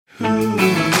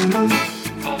Welcome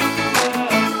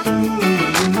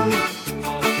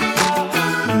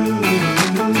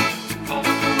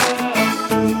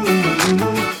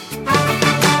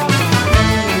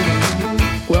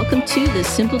to the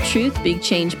Simple Truth, Big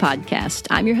Change podcast.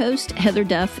 I'm your host, Heather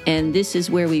Duff, and this is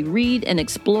where we read and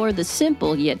explore the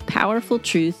simple yet powerful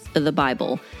truth of the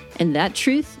Bible. And that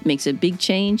truth makes a big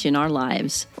change in our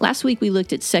lives. Last week, we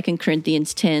looked at 2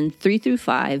 Corinthians 10,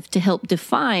 3-5 to help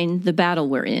define the battle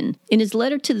we're in. In his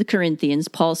letter to the Corinthians,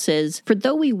 Paul says, "For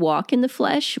though we walk in the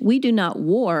flesh, we do not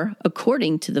war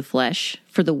according to the flesh.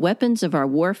 For the weapons of our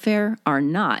warfare are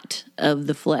not of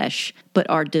the flesh, but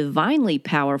are divinely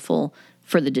powerful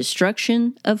for the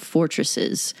destruction of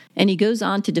fortresses." And he goes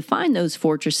on to define those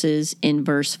fortresses in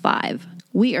verse 5.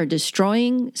 "We are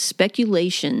destroying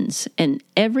speculations and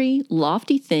every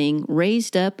lofty thing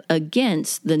raised up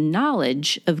against the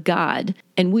knowledge of God,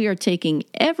 and we are taking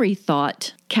every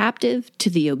thought captive to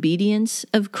the obedience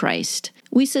of Christ."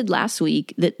 We said last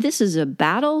week that this is a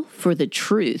battle for the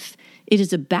truth. It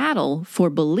is a battle for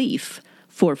belief,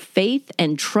 for faith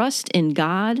and trust in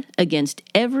God against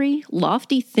every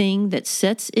lofty thing that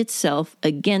sets itself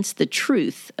against the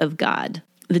truth of God.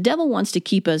 The devil wants to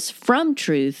keep us from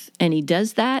truth, and he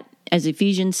does that, as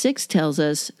Ephesians 6 tells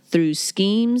us, through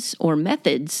schemes or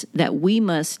methods that we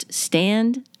must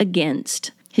stand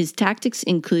against. His tactics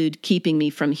include keeping me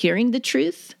from hearing the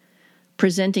truth,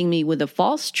 presenting me with a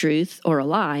false truth or a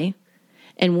lie,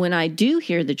 and when I do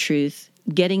hear the truth,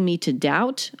 getting me to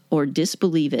doubt or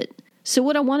disbelieve it. So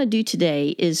what I want to do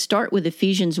today is start with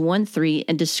Ephesians 1:3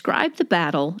 and describe the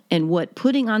battle and what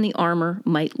putting on the armor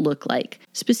might look like.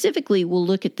 Specifically, we'll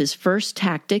look at this first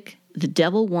tactic. The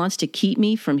devil wants to keep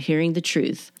me from hearing the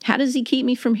truth. How does he keep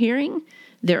me from hearing?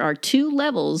 There are two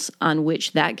levels on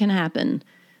which that can happen.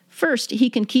 First,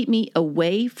 he can keep me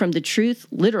away from the truth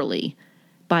literally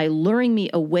by luring me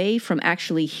away from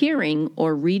actually hearing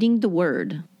or reading the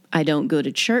word. I don't go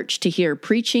to church to hear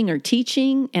preaching or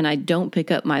teaching, and I don't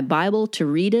pick up my Bible to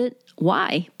read it.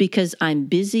 Why? Because I'm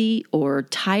busy or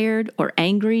tired or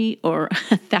angry or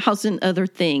 1,000 other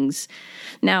things.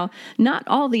 Now, not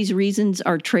all these reasons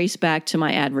are traced back to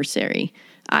my adversary.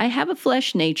 I have a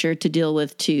flesh nature to deal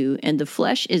with too, and the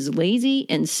flesh is lazy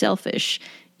and selfish.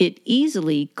 It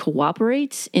easily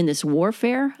cooperates in this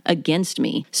warfare against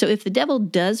me. So if the devil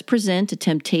does present a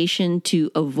temptation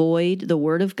to avoid the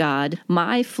word of God,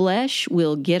 my flesh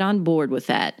will get on board with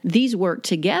that. These work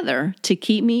together to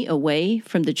keep me away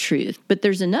from the truth. But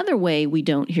there's another way we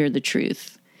don't hear the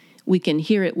truth. We can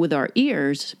hear it with our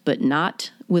ears, but not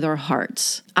with our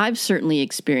hearts. I've certainly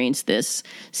experienced this.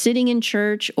 Sitting in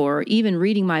church or even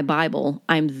reading my Bible,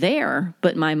 I'm there,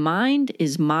 but my mind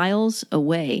is miles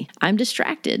away. I'm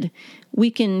distracted.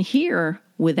 We can hear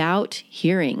without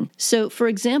hearing. So, for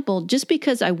example, just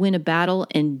because I win a battle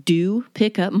and do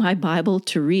pick up my Bible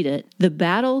to read it, the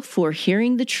battle for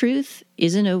hearing the truth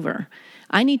isn't over.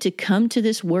 I need to come to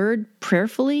this word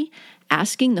prayerfully,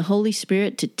 asking the Holy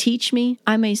Spirit to teach me.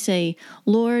 I may say,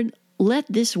 "Lord, let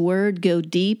this word go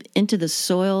deep into the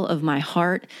soil of my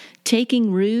heart,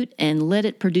 taking root, and let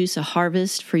it produce a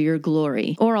harvest for your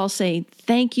glory." Or I'll say,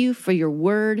 "Thank you for your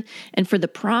word and for the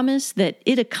promise that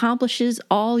it accomplishes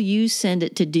all you send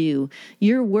it to do.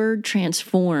 Your word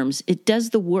transforms. It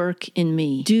does the work in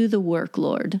me. Do the work,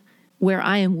 Lord. Where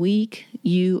I am weak,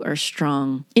 you are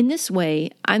strong." In this way,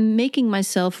 I'm making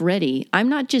myself ready. I'm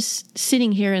not just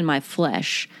sitting here in my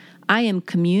flesh. I am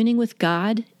communing with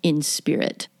God in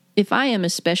spirit. If I am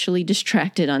especially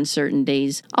distracted on certain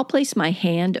days, I'll place my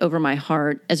hand over my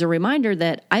heart as a reminder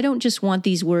that I don't just want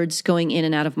these words going in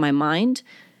and out of my mind.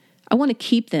 I want to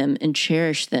keep them and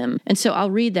cherish them. And so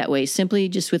I'll read that way, simply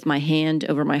just with my hand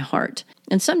over my heart.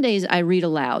 And some days I read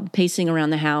aloud, pacing around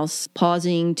the house,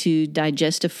 pausing to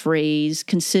digest a phrase,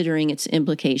 considering its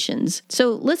implications.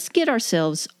 So let's get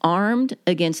ourselves armed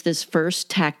against this first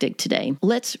tactic today.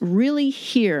 Let's really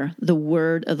hear the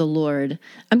word of the Lord.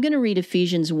 I'm going to read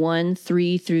Ephesians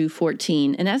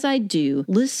 1:3-14. And as I do,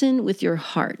 listen with your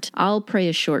heart. I'll pray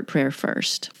a short prayer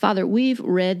first. Father, we've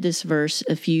read this verse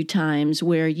a few times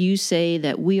where you say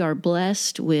that we are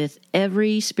blessed with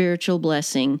every spiritual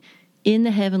blessing in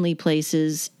the heavenly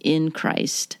places in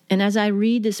Christ. And as I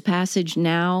read this passage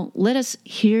now, let us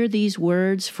hear these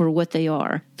words for what they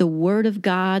are, the Word of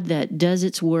God that does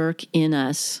its work in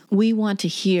us. We want to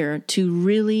hear, to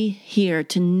really hear,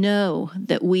 to know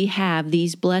that we have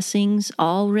these blessings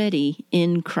already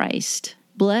in Christ.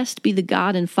 Blessed be the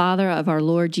God and Father of our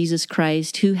Lord Jesus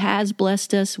Christ, who has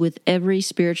blessed us with every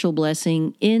spiritual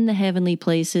blessing in the heavenly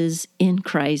places in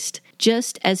Christ,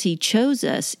 just as he chose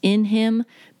us in him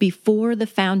before the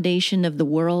foundation of the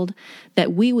world,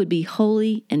 that we would be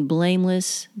holy and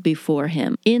blameless before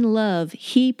him. In love,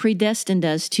 he predestined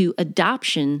us to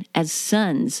adoption as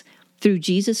sons through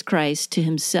Jesus Christ to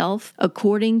himself,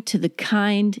 according to the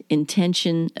kind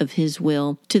intention of his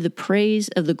will, to the praise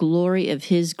of the glory of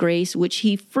his grace, which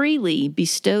he freely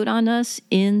bestowed on us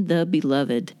in the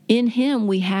Beloved. In him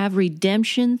we have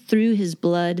redemption through his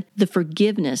blood, the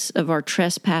forgiveness of our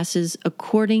trespasses,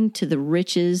 according to the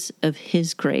riches of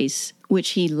his grace,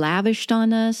 which he lavished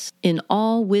on us in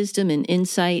all wisdom and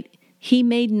insight. He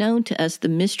made known to us the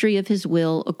mystery of his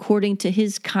will according to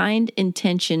his kind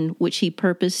intention, which he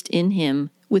purposed in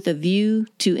him, with a view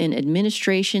to an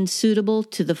administration suitable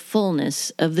to the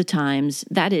fullness of the times,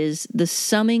 that is, the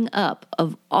summing up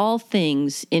of all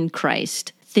things in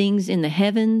Christ, things in the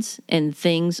heavens and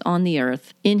things on the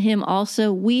earth. In him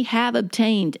also we have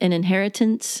obtained an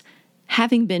inheritance,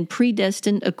 having been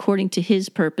predestined according to his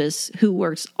purpose, who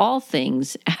works all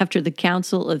things after the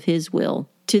counsel of his will,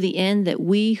 to the end that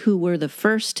we who were the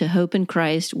first to hope in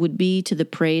Christ would be to the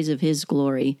praise of his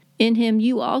glory. In him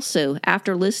you also,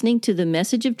 after listening to the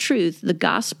message of truth, the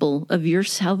gospel of your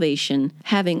salvation,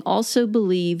 having also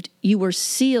believed, you were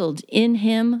sealed in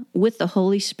him with the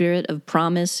Holy Spirit of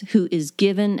promise, who is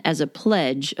given as a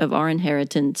pledge of our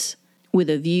inheritance, with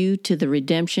a view to the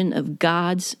redemption of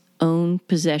God's own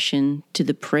possession, to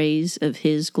the praise of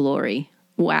his glory.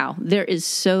 Wow, there is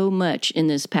so much in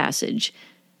this passage.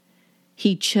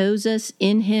 He chose us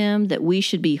in him that we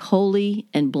should be holy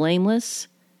and blameless.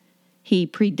 He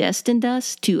predestined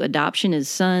us to adoption as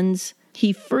sons.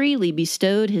 He freely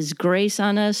bestowed his grace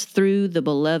on us through the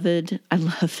Beloved. I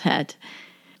love that.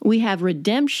 We have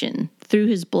redemption through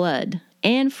his blood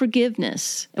and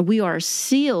forgiveness. We are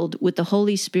sealed with the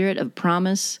Holy Spirit of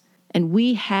promise, and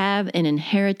we have an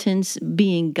inheritance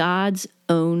being God's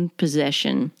own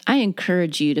possession. I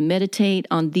encourage you to meditate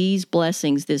on these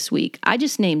blessings this week. I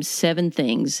just named 7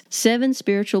 things, 7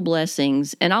 spiritual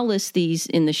blessings, and I'll list these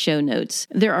in the show notes.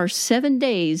 There are 7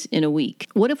 days in a week.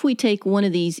 What if we take one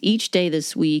of these each day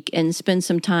this week and spend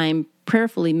some time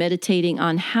prayerfully meditating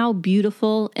on how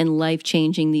beautiful and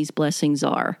life-changing these blessings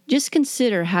are? Just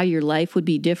consider how your life would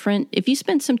be different if you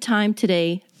spent some time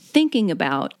today thinking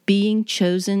about being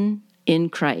chosen in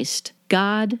Christ.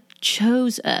 God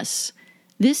chose us.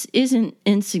 This isn't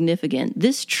insignificant.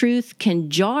 This truth can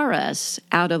jar us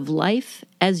out of life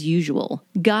as usual.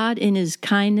 God, in his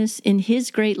kindness, in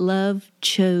his great love,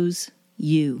 chose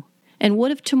you. And what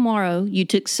if tomorrow you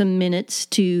took some minutes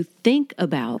to think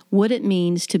about what it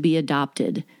means to be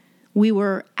adopted? We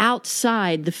were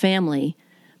outside the family,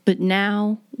 but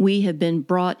now we have been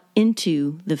brought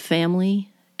into the family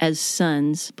as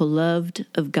sons, beloved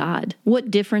of God.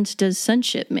 What difference does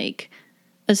sonship make?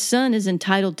 A son is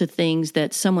entitled to things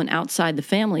that someone outside the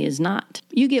family is not.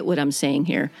 You get what I'm saying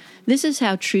here. This is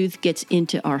how truth gets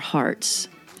into our hearts.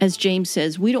 As James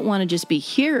says, we don't want to just be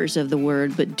hearers of the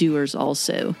word, but doers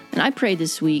also. And I pray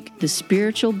this week the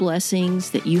spiritual blessings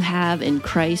that you have in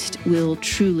Christ will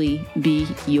truly be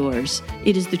yours.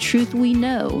 It is the truth we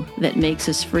know that makes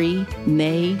us free.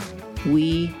 May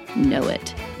we know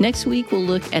it. Next week, we'll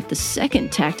look at the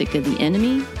second tactic of the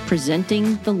enemy,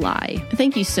 presenting the lie.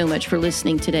 Thank you so much for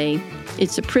listening today.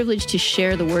 It's a privilege to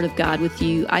share the Word of God with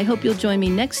you. I hope you'll join me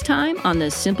next time on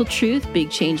the Simple Truth, Big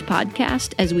Change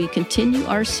podcast as we continue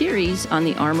our series on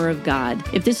the armor of God.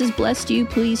 If this has blessed you,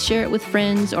 please share it with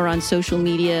friends or on social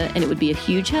media, and it would be a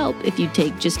huge help if you'd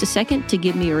take just a second to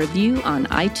give me a review on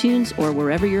iTunes or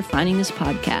wherever you're finding this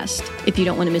podcast. If you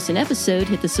don't want to miss an episode,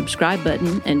 hit the subscribe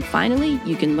button. And finally,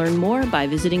 you can learn more by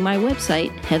visiting my website,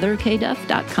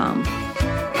 heatherkduff.com.